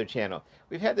change another channel.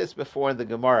 We've had this before in the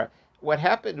Gemara. What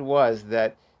happened was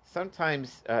that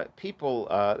sometimes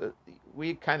people,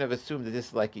 we kind of assume that this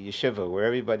is like a yeshiva, where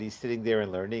everybody's sitting there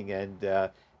and learning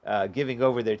and giving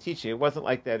over their teaching. It wasn't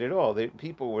like that at all.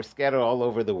 People were scattered all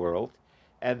over the world,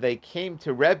 and they came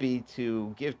to Rebbe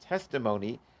to give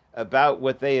testimony about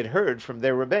what they had heard from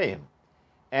their rebbeim.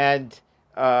 And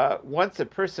once a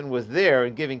person was there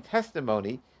and giving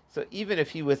testimony, so even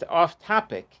if he was off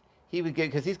topic, he would get,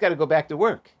 because he's got to go back to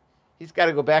work. He's got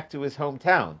to go back to his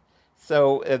hometown.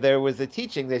 So there was a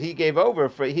teaching that he gave over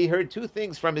for, he heard two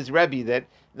things from his Rebbe that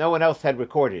no one else had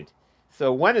recorded.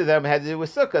 So one of them had to do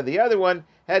with sukkah, the other one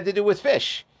had to do with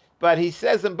fish. But he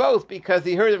says them both because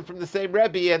he heard them from the same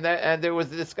Rebbe, and there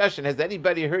was a discussion, has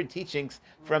anybody heard teachings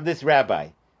from this rabbi?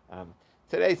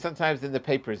 Today, sometimes in the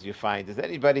papers you find, does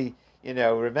anybody,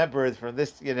 remember from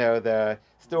this, the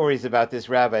stories about this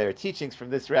rabbi or teachings from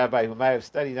this rabbi who might have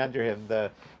studied under him?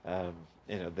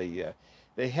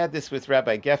 They had this with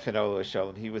Rabbi Geffen Olav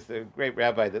Shalom. He was the great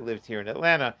rabbi that lived here in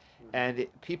Atlanta, and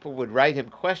people would write him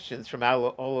questions from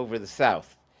all over the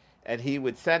South, and he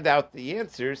would send out the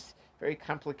answers, very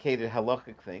complicated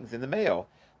halachic things, in the mail.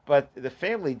 But the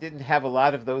family didn't have a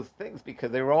lot of those things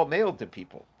because they were all mailed to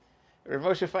people. Rav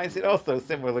Moshe finds it also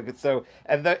similar. So,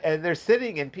 and they're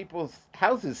sitting in people's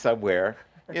houses somewhere.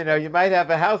 You might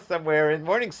have a house somewhere in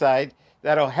Morningside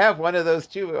that'll have one of those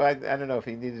chuvas. I don't know if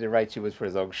he needed to write chuvas for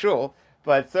his own shul,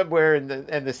 but somewhere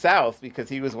in the South, because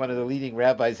he was one of the leading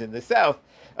rabbis in the South,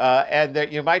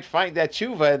 and you might find that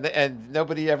tshuva, and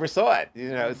nobody ever saw it.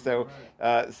 So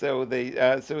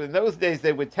in those days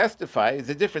they would testify. It's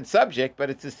a different subject, but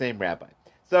it's the same rabbi.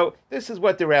 So this is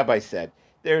what the rabbi said.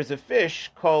 There's a fish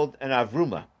called an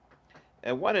avruma.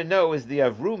 And want to know, is the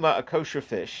avruma a kosher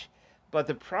fish? But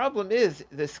the problem is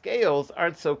the scales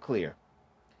aren't so clear.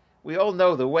 We all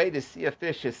know the way to see a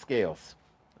fish is scales.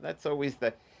 That's always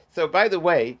the... So, by the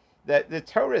way, the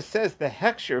Torah says the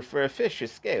hechsher for a fish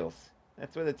is scales.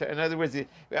 That's what in other words,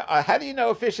 how do you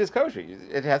know a fish is kosher?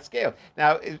 It has scales.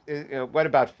 Now, what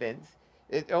about fins?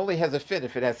 It only has a fin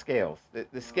if it has scales.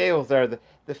 The scales are the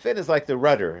fin is like the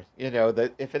rudder.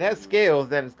 If it has scales,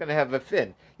 then it's going to have a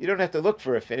fin. You don't have to look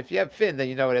for a fin. If you have fin, then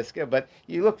you know it has scales. But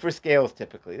you look for scales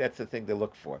typically. That's the thing to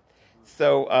look for.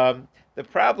 So the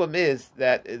problem is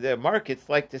that the markets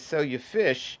like to sell you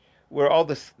fish where all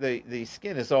the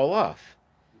skin is all off.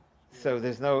 So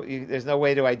there's no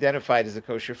way to identify it as a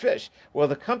kosher fish. Well,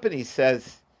 the company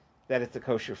says that it's a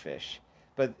kosher fish.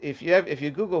 But if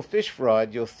you Google fish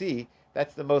fraud, you'll see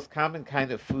that's the most common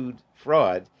kind of food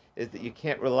fraud, is that you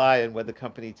can't rely on what the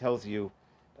company tells you.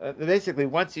 Basically,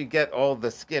 once you get all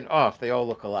the skin off, they all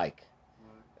look alike.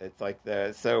 Right. It's like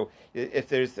if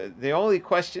there's the only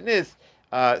question is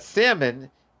salmon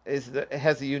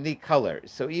has a unique color.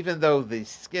 So even though the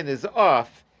skin is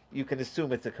off, you can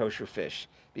assume it's a kosher fish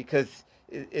because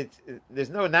there's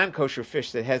no non-kosher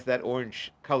fish that has that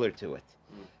orange color to it.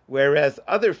 Whereas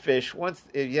other fish,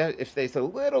 if there's a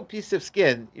little piece of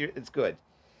skin, it's good.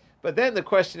 But then the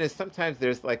question is, sometimes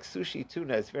there's like sushi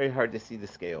tuna, it's very hard to see the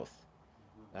scales.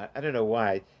 I don't know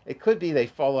why. It could be they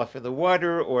fall off in the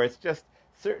water, or it's just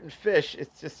certain fish,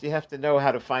 it's just you have to know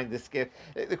how to find the scale.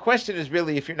 The question is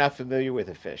really if you're not familiar with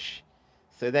a fish.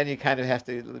 So then you kind of have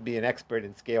to be an expert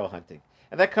in scale hunting.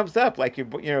 And that comes up like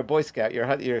you're a Boy Scout,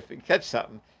 if you catch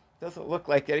something, doesn't look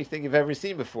like anything you've ever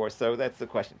seen before, so that's the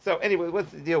question. So anyway,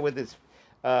 what's the deal with this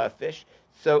fish?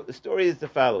 So the story is the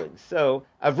following. So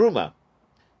avruma.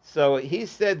 So he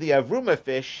said the avruma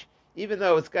fish, even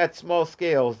though it's got small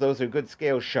scales, those are good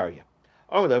scales, sharia.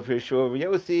 Rabbi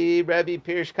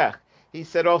Pirish Kach. He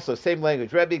said also, same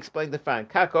language. Rabbi explained the fine.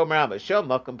 Kach omer alma, shel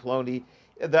malkam ploni,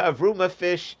 the avruma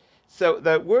fish. So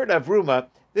the word avruma,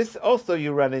 this also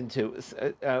you run into,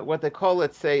 what they call,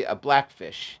 let's say, a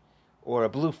blackfish or a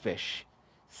bluefish.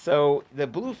 So the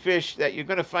bluefish that you're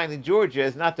going to find in Georgia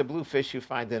is not the bluefish you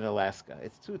find in Alaska.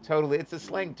 It's a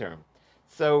slang term.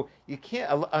 So you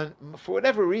can't, for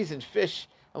whatever reason, fish,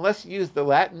 unless you use the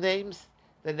Latin names,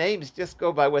 the names just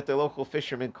go by what the local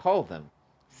fishermen call them.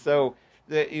 So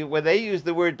when they use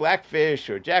the word blackfish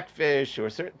or jackfish or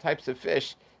certain types of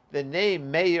fish, the name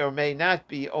may or may not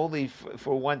be only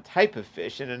for one type of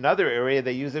fish. In another area,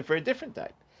 they use it for a different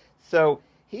type. So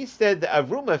he said the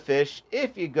avruma fish,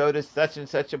 if you go to such and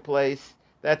such a place,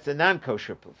 that's a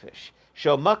non-kosher fish.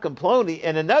 Shomakam ploni,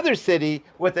 in another city,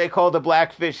 what they call the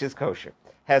black fish is kosher,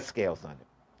 has scales on it.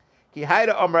 Ki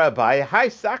haida omra abai, hai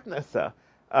saknasa,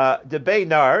 the bay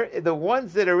nar, the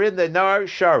ones that are in the nar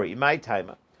shari, my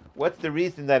timer. What's the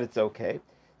reason that it's okay?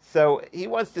 So he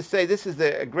wants to say this is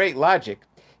a great logic.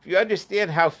 If you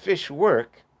understand how fish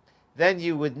work, then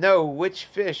you would know which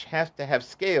fish have to have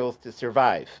scales to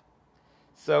survive.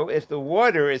 So if the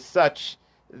water is such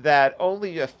that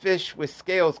only a fish with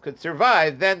scales could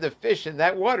survive, then the fish in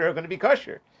that water are going to be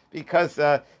kosher. Because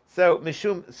so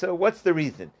what's the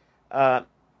reason? Ile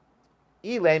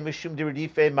mishum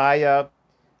derife maya.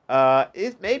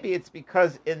 Maybe it's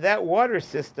because in that water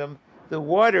system the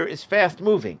water is fast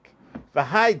moving.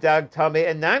 V'hai dag tame,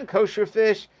 and non-kosher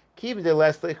fish kim de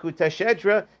lesle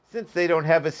chutashedra, since they don't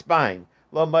have a spine.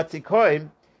 Lo matzikoim,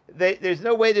 there's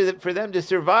no way for them to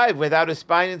survive without a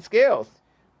spine and scales.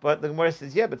 But the Gemara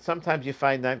says, yeah, but sometimes you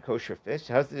find non-kosher fish.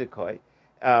 How's the decoy?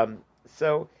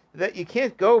 So that you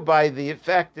can't go by the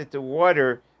fact that the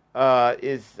water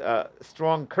is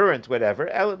strong current, whatever.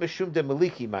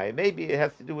 Maybe it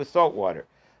has to do with salt water.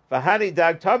 Vahani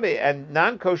dag tame, and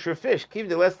non-kosher fish, kim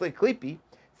de lesle klipi,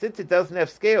 since it doesn't have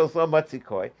scales, lo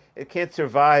matzikoi, it can't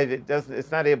survive.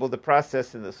 It's not able to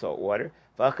process in the salt water.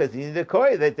 V'achazini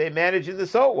dekoi, that they manage in the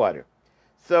salt water.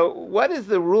 So, what is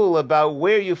the rule about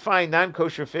where you find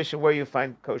non-kosher fish and where you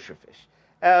find kosher fish?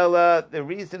 The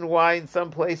reason why in some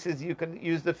places you can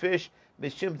use the fish,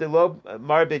 mishum delo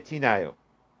marbetinayo.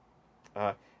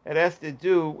 It has to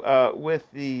do with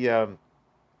the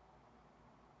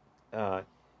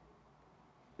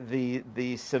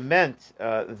cement,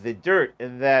 the dirt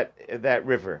in that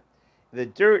river. The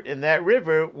dirt in that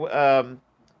river,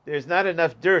 there's not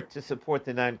enough dirt to support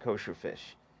the non-kosher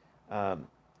fish.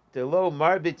 Delo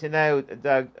marbitinayo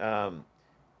dag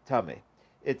tame.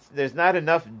 There's not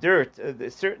enough dirt.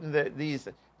 These,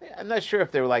 I'm not sure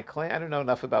if they were like clay. I don't know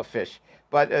enough about fish,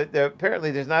 but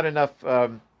apparently there's not enough.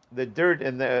 The dirt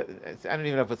in the, I don't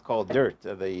even know if it's called dirt.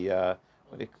 The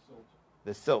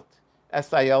silt,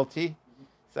 silt.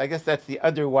 So I guess that's the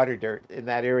underwater dirt in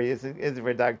that area. Is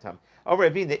verdagtam. Over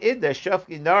Ravina Ida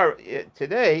Shafki Nar.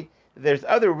 Today there's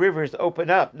other rivers open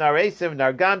up. Naresim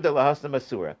Nargam de Lahasna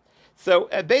Masura. So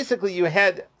basically, you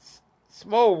had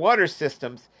small water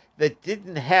systems that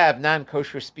didn't have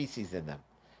non-kosher species in them.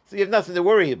 So you have nothing to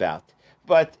worry about.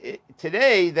 But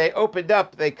today, they opened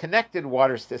up, they connected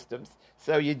water systems,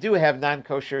 so you do have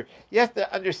non-kosher. You have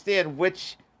to understand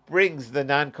which brings the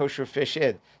non-kosher fish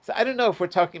in. So I don't know if we're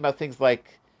talking about things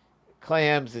like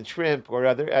clams and shrimp or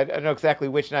other, I don't know exactly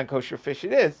which non-kosher fish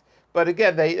it is, but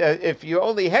again, if you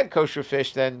only had kosher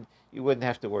fish, then you wouldn't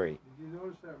have to worry. Did you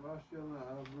notice that Rashi on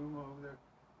the room over there?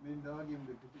 Mindagim,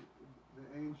 the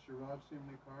ain shiratzim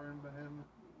nikarim behem.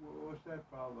 What's that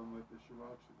problem with the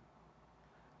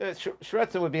shiratzim?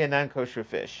 Shiratzim would be a non-kosher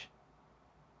fish.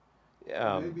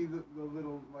 Maybe the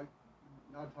little, like,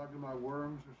 not talking about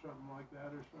worms or something like that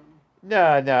or something?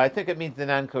 No, I think it means the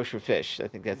non-kosher fish. I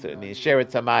think that's what it means.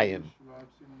 Sheretz hamayim.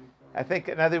 I think,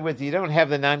 in other words, you don't have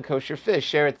the non-kosher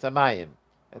fish, sheretz hamayim.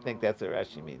 I think that's what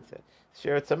Rashi means.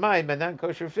 Sheretz hamayim, a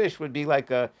non-kosher fish would be like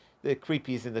the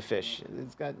creepies in the fish.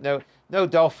 It's got no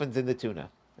dolphins in the tuna.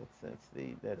 That's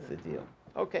the deal.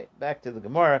 Okay, back to the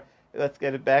Gemara. Let's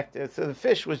get it back to. So the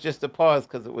fish was just a pause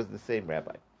because it was the same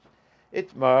rabbi.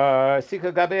 Itmar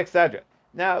sika gabe exadra.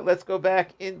 Now let's go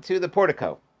back into the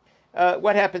portico.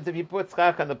 What happens if you put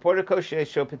schach on the portico?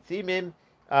 Sheisho petzimim.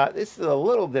 This is a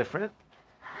little different.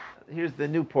 Here's the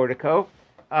new portico.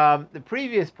 The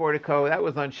previous portico, that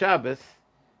was on Shabbos.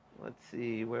 Let's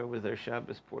see, where was our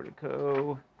Shabbos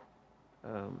portico?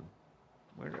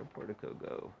 Where did our portico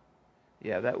go?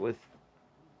 Yeah, that was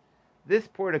this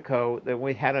portico that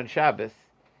we had on Shabbos.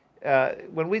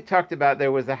 When we talked about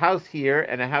there was a house here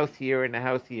and a house here and a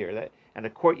house here, and a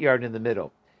courtyard in the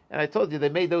middle. And I told you they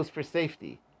made those for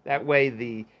safety. That way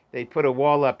they put a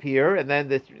wall up here, and then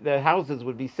the houses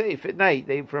would be safe at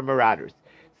night from marauders.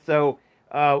 So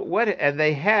and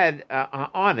they had an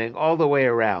awning all the way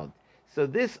around. So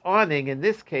this awning in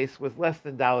this case was less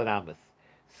than Dalet Amos.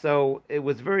 So it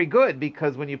was very good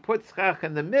because when you put schach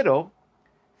in the middle,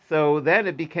 so then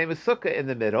it became a sukkah in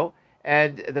the middle,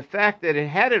 and the fact that it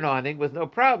had an awning was no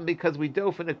problem because we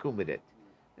dofen akumed it.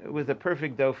 It was a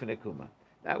perfect dofen akuma.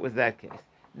 That was that case.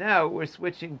 Now we're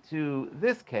switching to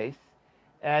this case,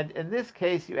 and in this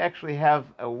case you actually have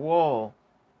a wall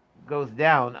goes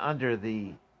down under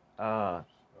the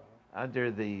and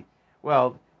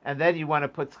then you want to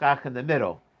put schach in the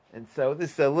middle. And so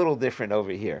this is a little different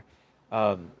over here.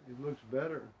 It looks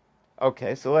better.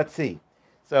 Okay, so let's see.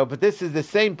 But this is the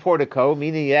same portico,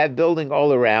 meaning you have building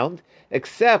all around,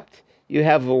 except you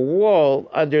have a wall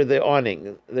under the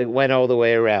awning that went all the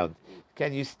way around.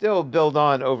 Can you still build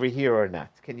on over here or not?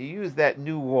 Can you use that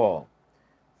new wall?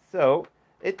 So,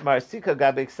 itmar sika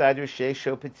gabek sadr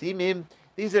sheisho pitzimim.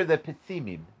 These are the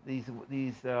pitzimim. These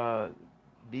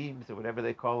beams or whatever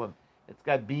they call them. It's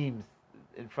got beams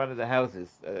in front of the houses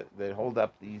that hold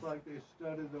up these. It's like they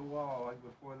studded the wall, like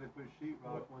before they put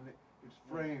sheetrock when it's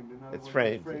framed. In other it's words,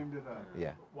 framed. They framed it up.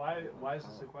 Yeah. Why is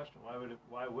this a question? Why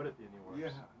would it be any worse? Yeah,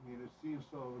 I mean it seems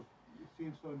so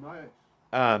nice.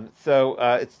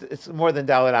 It's more than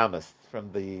Dalet Amos from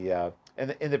the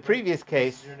in the previous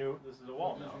case. This is a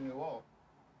wall now. This is a new wall.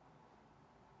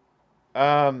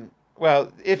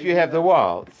 Well, if you have the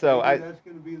wall, so Maybe that's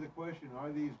going to be the question. Are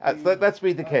these? Let's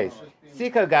read the case.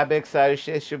 Sika gabek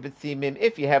sheshu b'tzimim.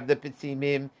 If you have the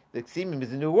b'tzimim, the tzimim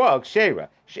is a new wall. Kshera.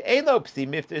 She'elo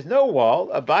b'tzimim. If there's no wall,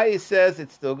 Abaye says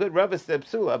it's still good. Rava said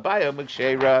psula. Abaye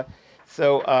m'kshera.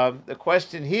 So the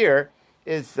question here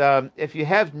is if you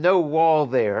have no wall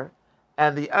there,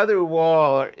 and the other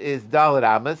wall is Dalet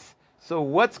Amos, so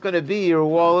what's going to be your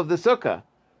wall of the sukkah?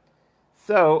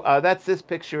 So that's this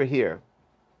picture here.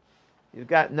 You've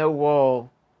got no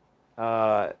wall,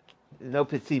 no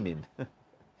pitzimim.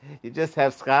 You just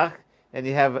have schach, and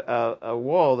you have a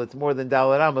wall that's more than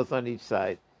Dalet Amos on each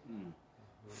side.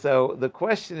 So the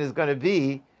question is going to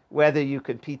be whether you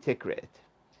could pitikra it.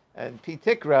 And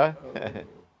pitikra,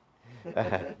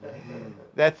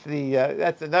 that's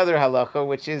another halacha,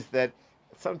 which is that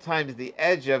sometimes the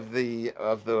edge of the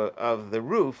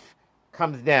roof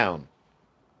comes down.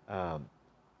 So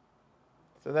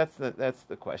that's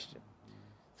the question.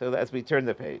 So as we turn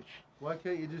the page, why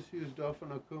can't you just use Dafen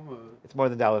Akuma? It's more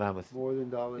than Dalet Amos. More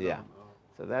than Dalet Amos. Yeah.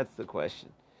 So that's the question.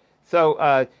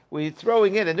 So we're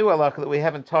throwing in a new halacha that we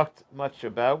haven't talked much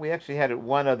about. We actually had it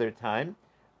one other time.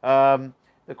 The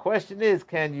question is,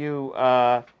 can you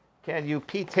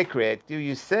pitikra it? Do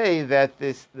you say that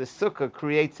the sukkah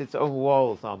creates its own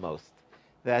walls almost?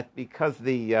 That because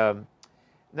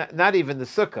not even the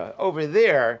sukkah over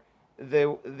there.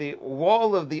 The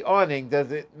wall of the awning,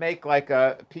 does it make like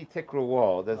a pitikra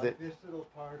wall? Does like this little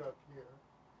part up here?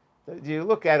 Do you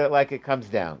look at it like it comes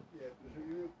down? Yeah,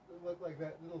 it look like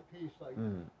that little piece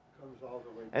comes all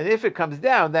the way down. And if it comes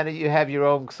down, then you have your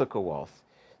own sukkah walls.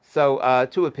 So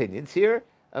two opinions here.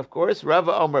 Of course,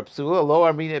 Rava Omer Psula, Lo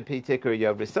Armina Pitikra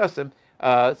Yovrisasim.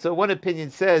 So one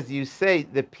opinion says you say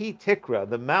the pitikra,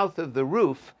 the mouth of the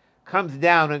roof, comes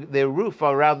down, and the roof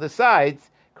around the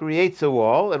sides creates a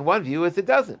wall, and one view is it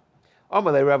doesn't.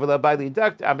 According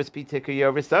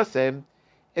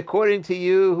to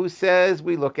you, who says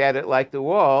we look at it like the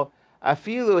wall,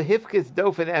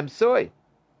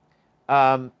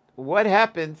 what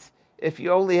happens if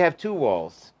you only have two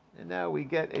walls? And now we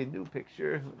get a new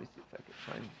picture. Let me see if I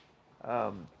can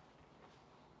find.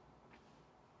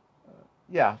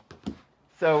 Yeah.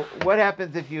 So what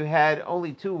happens if you had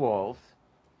only two walls?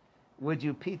 Would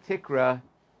you pitikra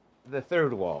the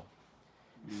third wall?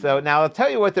 So now I'll tell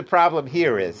you what the problem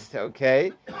here is,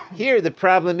 okay? Here the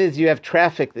problem is you have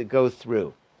traffic that goes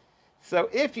through. So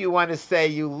if you want to say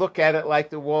you look at it like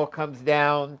the wall comes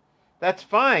down, that's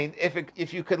fine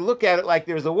if you could look at it like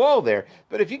there's a wall there.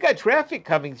 But if you got traffic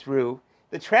coming through,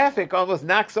 the traffic almost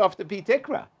knocks off the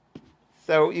pitikra.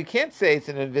 So you can't say it's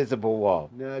an invisible wall.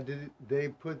 Now, did they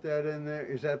put that in there?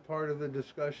 Is that part of the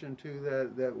discussion too,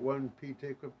 that one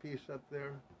pitikra piece up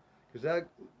there? Because that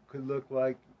could look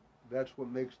like that's what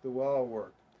makes the wall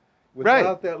work.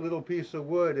 Without that little piece of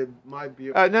wood, it might be...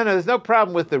 No, there's no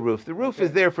problem with the roof. The roof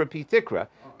is there for pitikra.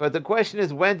 But the question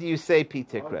is, when do you say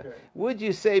pitikra? Okay. Would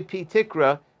you say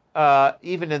pitikra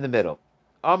even in the middle?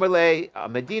 Amarle,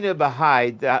 Medina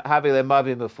Bahai, Havile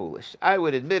Mavi Mafulish. I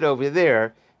would admit over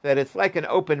there that it's like an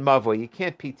open mavo. You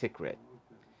can't pitikra it.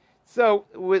 So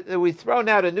we've thrown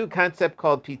out a new concept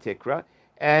called pitikra,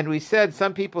 and we said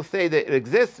some people say that it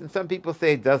exists and some people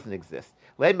say it doesn't exist.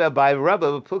 Where did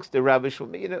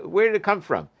it come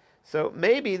from? So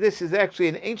maybe this is actually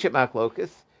an ancient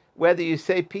machlokus. Whether you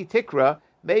say pitikra,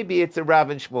 maybe it's a Rav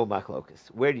and Shmuel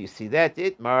machlokus. Where do you see that?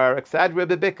 Itmar aksadra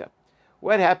bebika.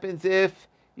 What happens if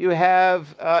you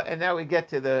have, and now we get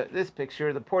to this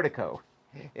picture, the portico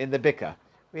in the bika.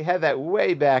 We had that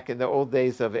way back in the old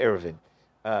days of Erevin.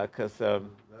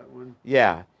 that one?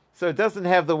 Yeah. So it doesn't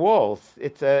have the walls.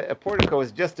 It's a portico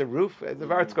is just a roof. The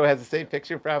Vartsko has the same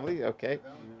picture, probably. Okay,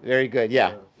 very good.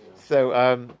 Yeah.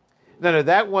 So no,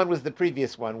 that one was the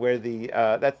previous one where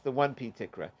that's the one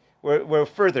pitikra. We're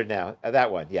further now.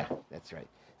 That one, yeah, that's right.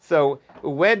 So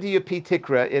when do you pee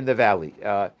tikra in the valley,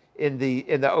 in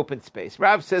the open space?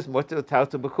 Rav says mutter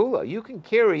tauta b'kula. You can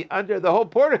carry under the whole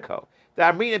portico. The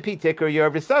amrina pee tikra yor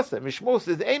v'sasam. Mishmul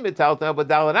says eimet tauta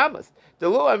b'dalan amas. The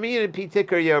lo amrina pee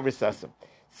tikra yor v'sasam.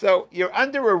 So you're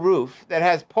under a roof that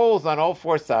has poles on all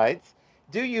four sides.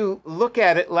 Do you look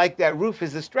at it like that roof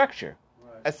is a structure,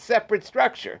 a separate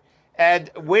structure? And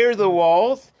where the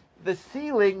walls, the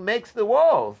ceiling makes the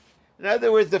walls. In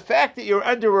other words, the fact that you're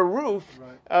under a roof,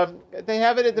 they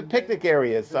have it at the picnic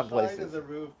areas some places. The side of the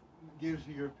roof gives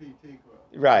you your PT.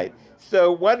 Right.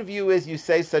 So one view is you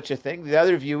say such a thing. The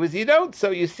other view is you don't. So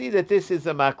you see that this is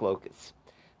a machlokus.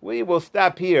 We will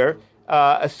stop here,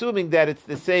 assuming that it's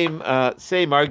the same argument.